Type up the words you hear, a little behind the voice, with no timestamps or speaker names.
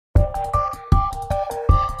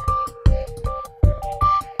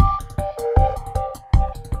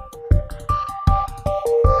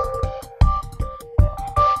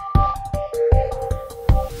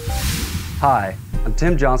Hi, I'm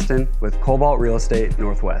Tim Johnston with Cobalt Real Estate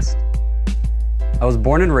Northwest. I was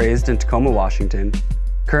born and raised in Tacoma, Washington.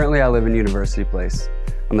 Currently, I live in University Place.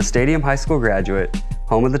 I'm a Stadium High School graduate,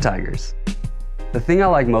 home of the Tigers. The thing I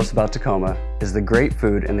like most about Tacoma is the great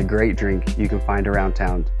food and the great drink you can find around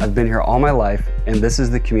town. I've been here all my life, and this is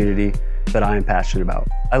the community that I am passionate about.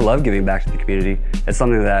 I love giving back to the community. It's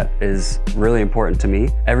something that is really important to me.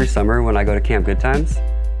 Every summer when I go to Camp Good Times,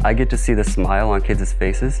 I get to see the smile on kids'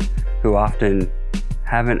 faces who often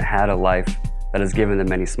haven't had a life that has given them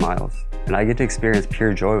many smiles. And I get to experience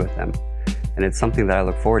pure joy with them. And it's something that I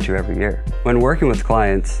look forward to every year. When working with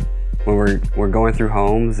clients, when we're going through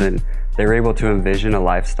homes and they're able to envision a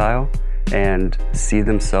lifestyle and see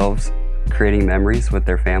themselves creating memories with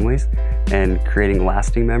their families and creating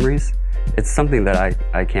lasting memories, it's something that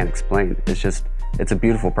I can't explain. It's a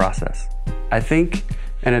beautiful process. I think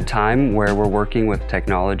in a time where we're working with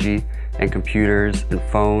technology and computers and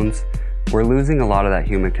phones, we're losing a lot of that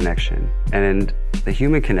human connection. And the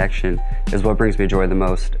human connection is what brings me joy the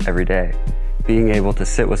most every day. Being able to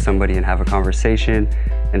sit with somebody and have a conversation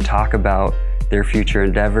and talk about their future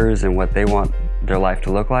endeavors and what they want their life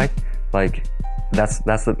to look like, that's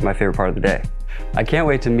my favorite part of the day. I can't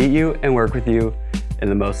wait to meet you and work with you in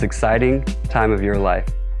the most exciting time of your life.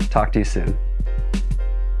 Talk to you soon.